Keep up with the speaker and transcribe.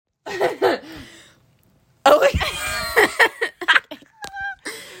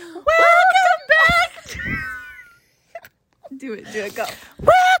Do it, go.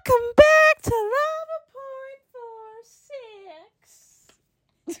 Welcome back to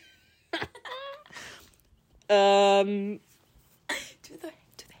Lava.46. Do the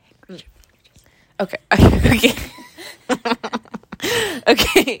handkerchief. Okay.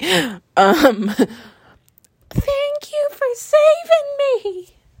 Okay. Thank you for saving me.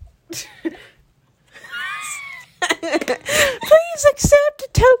 Please accept a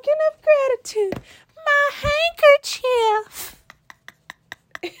token of gratitude. My handkerchief.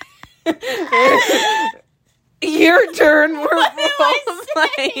 Your turn. We're role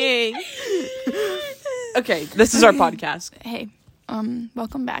playing. Okay, this is our podcast. Hey,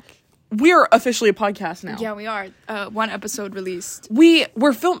 welcome back. We're officially a podcast now. Yeah, we are. One episode released.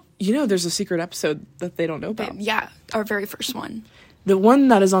 We're film. You know, there's a secret episode that they don't know about. Yeah, our very first one. The one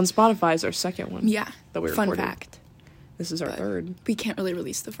that is on Spotify is our second one. Yeah. That we Fun recorded. fact. This is our third. We can't really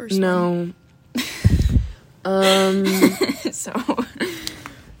release the first one. No.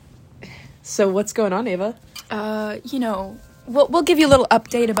 So what's going on, Ava? We'll give you a little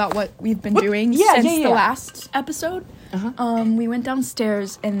update about what we've been doing since the last episode. Uh-huh. We went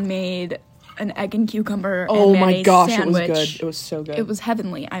downstairs and made an egg and cucumber Oh and my mayonnaise gosh, sandwich. it was good. It was so good. It was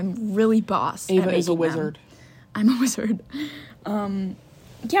heavenly. I'm really boss. Ava is a wizard. I'm a wizard.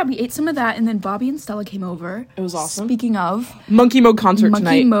 Yeah, we ate some of that, and then Bobby and Stella came over. It was awesome. Speaking of... Monkey Mode concert tonight.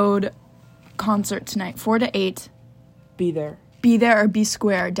 Monkey Mode concert tonight, 4 to 8. Be there. Be there or be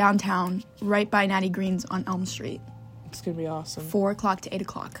square, downtown, right by Natty Green's on Elm Street. It's going to be awesome. 4 o'clock to 8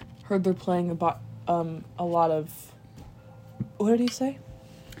 o'clock. Heard they're playing a lot of... What did he say?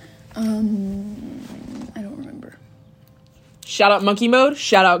 I don't remember. Shout out Monkey Mode.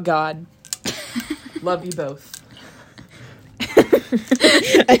 Shout out God. Love you both.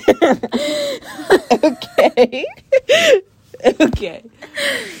 Okay. Okay.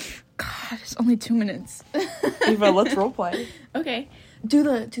 God, it's only 2 minutes. Eva, let's roleplay. Okay. Do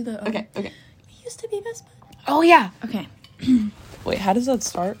the. Okay. We used to be best buddies. Oh yeah. Okay. Wait, how does that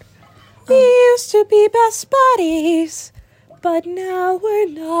start? We used to be best buddies, but now we're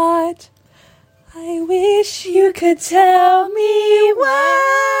not. I wish you could tell me why.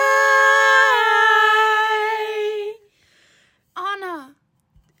 Anna,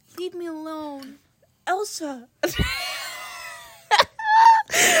 leave me alone. Elsa.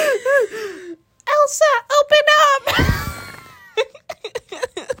 Elsa, open up.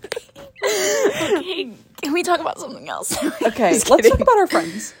 Okay, can we talk about something else? Okay, let's talk about our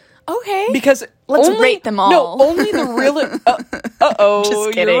friends. Okay. Because let's rate them all. No, only the real. Uh-oh,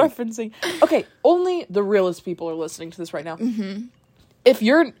 Just kidding. You're referencing. Okay, only the realest people are listening to this right now. Mm-hmm. If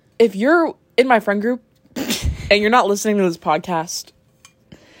you're in my friend group and you're not listening to this podcast,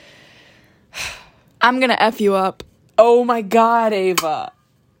 I'm gonna F you up. oh my God, Ava.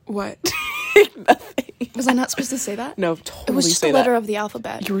 What? Nothing. Was I not supposed to say that? No, totally. It was just say a letter that. of the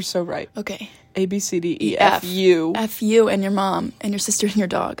alphabet. You were so right. Okay. A B C D E F U. F you and your mom and your sister and your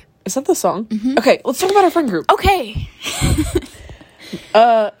dog. Is that the song? Mm-hmm. Okay, let's talk about our friend group. Okay.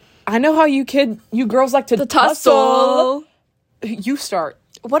 I know how you girls like to tussle. You start.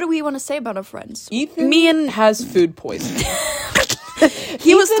 What do we want to say about our friends? Ethan has food poisoning.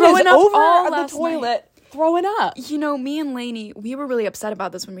 He was throwing up over all at last the toilet, night. throwing up. You know, me and Lainey, we were really upset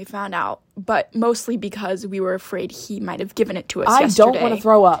about this when we found out, but mostly because we were afraid he might have given it to us yesterday. I don't want to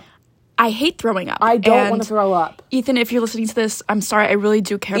throw up. I hate throwing up. I don't want to throw up. Ethan, if you're listening to this, I'm sorry. I really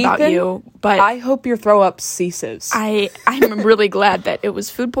do care about you, but I hope your throw up ceases. I'm really glad that it was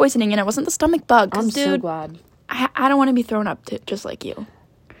food poisoning and it wasn't the stomach bug. I'm Dude, so glad. I don't want to be thrown up just like you.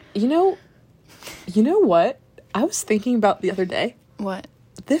 You know what? I was thinking about the other day. What?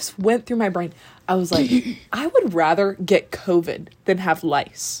 This went through my brain. I was like, I would rather get COVID than have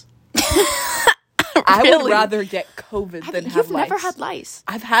lice. I would rather get COVID than have lice. You've never had lice?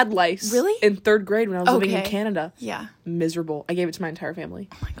 I've had lice. Really? In 3rd grade when I was living in Canada. Yeah. Miserable. I gave it to my entire family.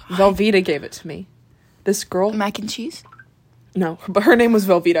 Oh my God. Velveeta gave it to me. This girl. Mac and cheese? No, but her name was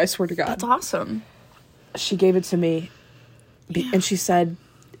Velveeta, I swear to God. That's awesome. She gave it to me. And she said,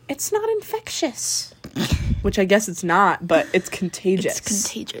 it's not infectious. Which I guess it's not, but it's contagious. It's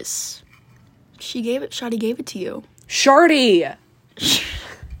contagious. Shawty gave it to you. Shardy!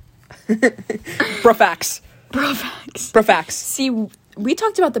 Brofax. See, we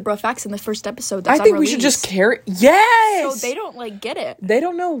talked about the Brofax in the first episode. That's I think we should just carry. Yes! So they don't get it. They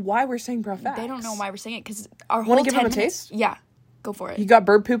don't know why we're saying Brofax. They don't know why we're saying it because our whole. Want to give 10 them a minutes, taste? Yeah, go for it. You got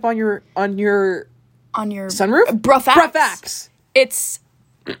bird poop on your sunroof? Brofax. It's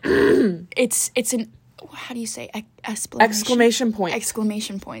an, how do you say, exclamation point.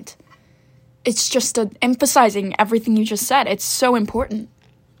 Exclamation point. It's just emphasizing everything you just said. It's so important.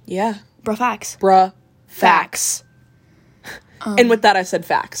 Yeah. Brofax. Brofax. And with that, I said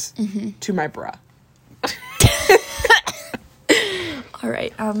facts to my bruh. All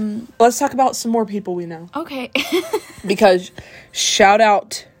right. Let's talk about some more people we know. Okay. Because shout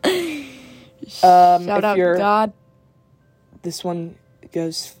out. Shout out God. This one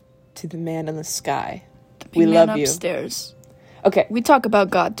goes to the man in the sky. We love man you. Upstairs. Okay. We talk about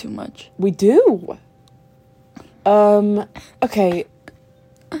God too much. We do. Okay.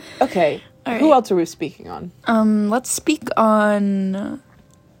 Okay. All right. Who else are we speaking on? Let's speak on.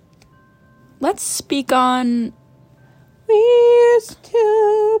 We used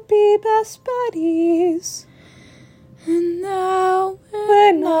to be best buddies. And now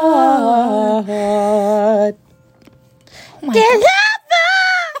We're not. Oh my God.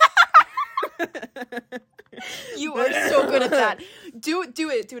 You are so good at that. Do it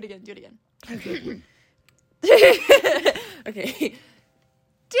again. Do it again. Okay.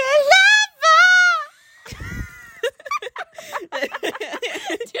 Do it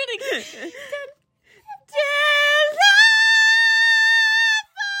again.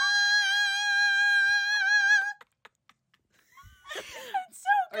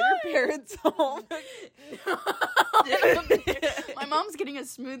 Are your parents home? My mom's getting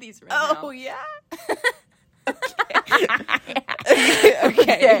us smoothies right now. Oh, yeah?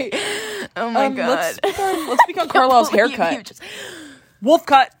 Okay. Oh my God. Let's speak on Carlisle's haircut. Wolf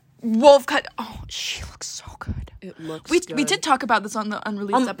cut. Oh, she looks so good. It looks We good. did talk about this on the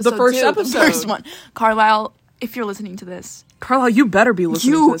unreleased episode. The first episode. The first one. Carlisle, if you're listening to this. Carlisle, you better be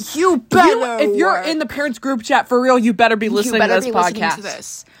listening to this. You better. If you're in the parents group chat, for real, you better be listening to this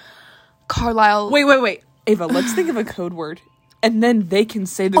podcast. Carlisle. Wait. Ava, let's think of a code word. And then they can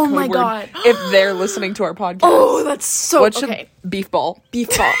say the code word God. if they're listening to our podcast. Oh, that's so... What should okay. Beef ball. Beef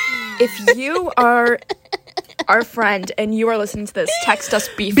ball. If you are our friend and you are listening to this, text us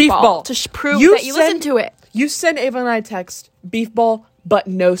beef ball to prove that you listen to it. You send Ava and I text beef ball, but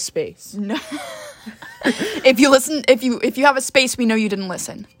no space. No. If you listen, if you have a space, we know you didn't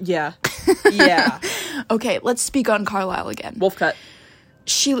listen. Yeah. Yeah. Okay, let's speak on Carlisle again. Wolf cut.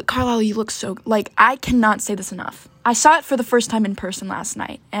 Carlisle, you look so... Like, I cannot say this enough. I saw it for the first time in person last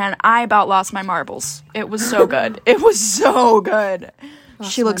night, and I about lost my marbles. It was so good. It was so good.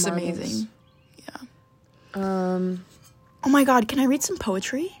 She looks amazing. Yeah. Oh my God, can I read some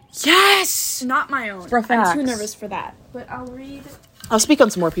poetry? Yes! Not my own. For facts. I'm too nervous for that. But I'll speak on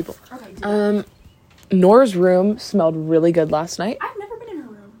some more people. Okay, Nora's room smelled really good last night. I've never been in her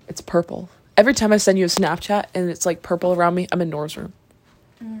room. It's purple. Every time I send you a Snapchat and it's like purple around me, I'm in Nora's room.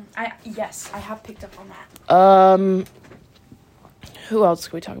 Yes, I have picked up on that. Who else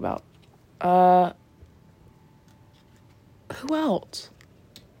can we talk about? Who else?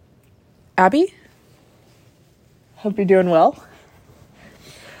 Abby? Hope you're doing well.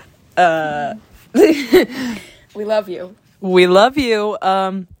 We love you. We love you.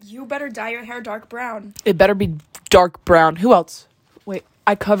 You better dye your hair dark brown. It better be dark brown. Who else? Wait,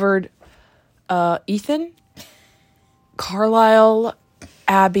 I covered Ethan, Carlisle,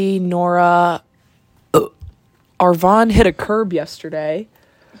 Abby, Nora. Arvon hit a curb yesterday.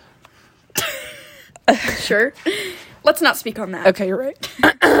 Sure. Let's not speak on that. Okay, you're right.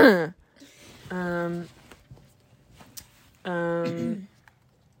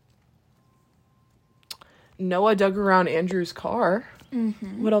 Noah dug around Andrew's car.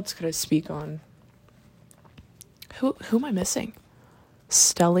 Mm-hmm. What else could I speak on? Who am I missing?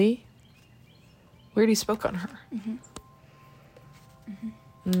 Stelly? We already spoke on her. Mm-hmm.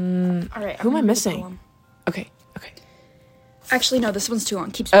 Mm-hmm. All right. Who am I missing? Okay. Actually, no, this one's too long.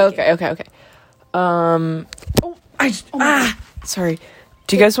 Keep speaking. Okay. Sorry.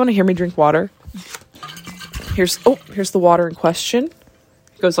 Do you guys want to hear me drink water? Here's the water in question.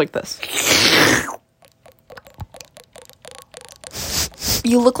 It goes like this.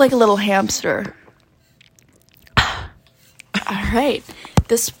 You look like a little hamster. All right.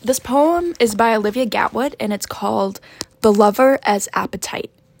 This poem is by Olivia Gatwood, and it's called The Lover as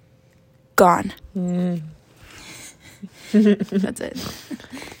Appetite. Gone. That's it.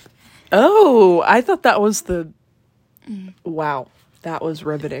 Oh, I thought that was the... Wow. That was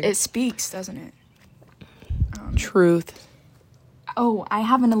riveting. It speaks, doesn't it? Truth. Oh, I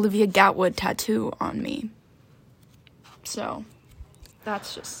have an Olivia Gatwood tattoo on me. So,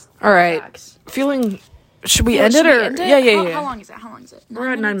 that's just... All right. Facts. Feeling... Should we Yeah, end should it we or... end it? Yeah. How long is it?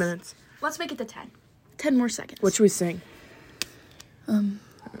 We're at 9 minutes. Let's make it to 10. 10 more seconds. What should we sing? Silent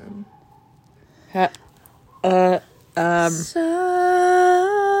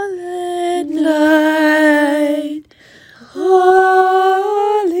night, holy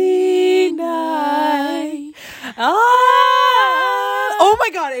night. Oh my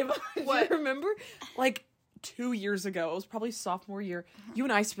God, Ava. What? Do you remember? Like 2 years ago. It was probably sophomore year. You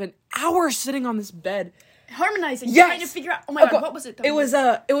and I spent hours sitting on this bed. Harmonizing. Yes! Trying to figure out. Oh my god, what was it? It was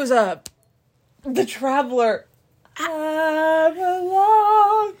The Traveler. I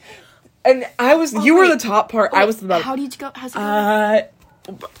belong. And you were the top part. I was the bottom. How did you go? How's it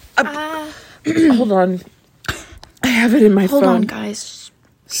go? Hold on. I have it in my phone. Hold on, guys.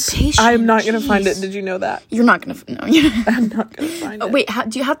 Be patient. I'm not going to find it. Did you know that? You're not going to. No. I'm not going to find it. Wait,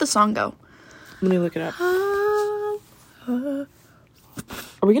 do you have the song go? Let me look it up. Are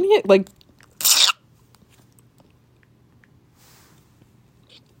we going to get, like...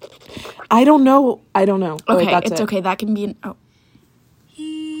 I don't know. Okay, wait, it's okay. That can be an... Oh.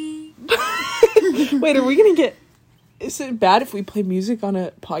 Wait, are we going to get... Is it bad if we play music on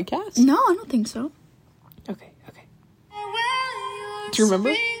a podcast? No, I don't think so. Okay. Do you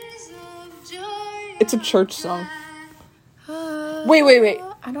remember? It's a church song. Wait.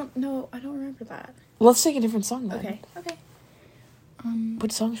 I don't know. I don't remember that. Let's sing a different song then. Okay.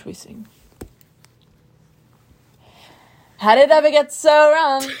 What song should we sing? How did it ever get so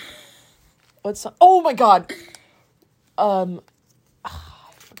wrong? What song? Oh my god. I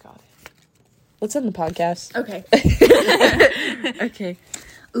forgot it. Let's end the podcast. Okay. Okay.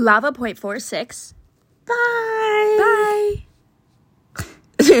 Lava.46. Bye. Bye.